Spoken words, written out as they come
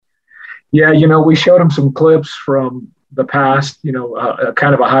Yeah, we showed them some clips from the past,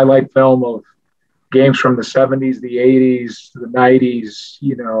 kind of a highlight film of games from the 70s, the 80s, the 90s,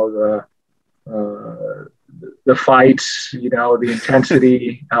 uh, the fights, the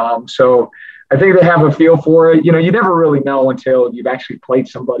intensity. So I think they have a feel for it. You never really know until you've actually played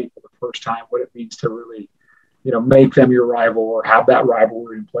somebody for the first time what it means to really, make them your rival or have that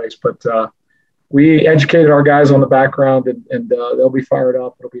rivalry in place. But we educated our guys on the background, and they'll be fired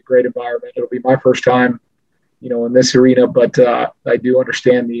up. It'll be a great environment. It'll be my first time, in this arena, but I do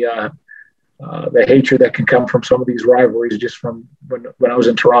understand the hatred that can come from some of these rivalries just from when I was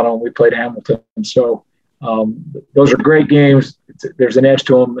in Toronto and we played Hamilton. And so those are great games. There's an edge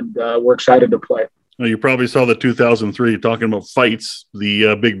to them, and we're excited to play. Well, you probably saw the 2003, talking about fights,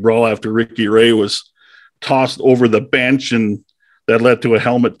 the big brawl after Ricky Ray was tossed over the bench, and that led to a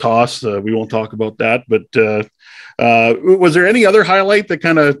helmet toss. We won't talk about that, but was there any other highlight that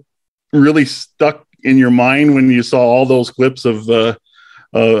kind of really stuck in your mind when you saw all those clips of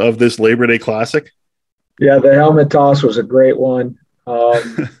this Labor Day Classic? Yeah, the helmet toss was a great one.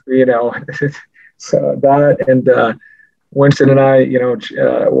 So that, and Winston and I,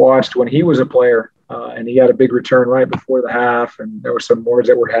 watched when he was a player, and he had a big return right before the half, and there were some words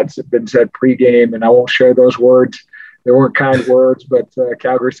that had been said pregame, and I won't share those words. They weren't kind words, but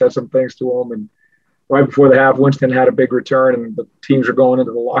Calgary said some things to him, and right before the half, Winston had a big return, and the teams are going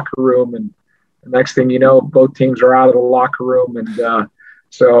into the locker room, and the next thing you know, both teams are out of the locker room, and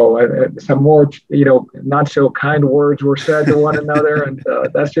so some more, not so kind words were said to one another, and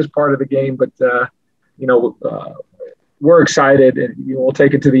that's just part of the game. But we're excited, and we'll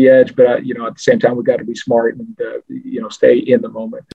take it to the edge. But at the same time, we got to be smart and stay in the moment.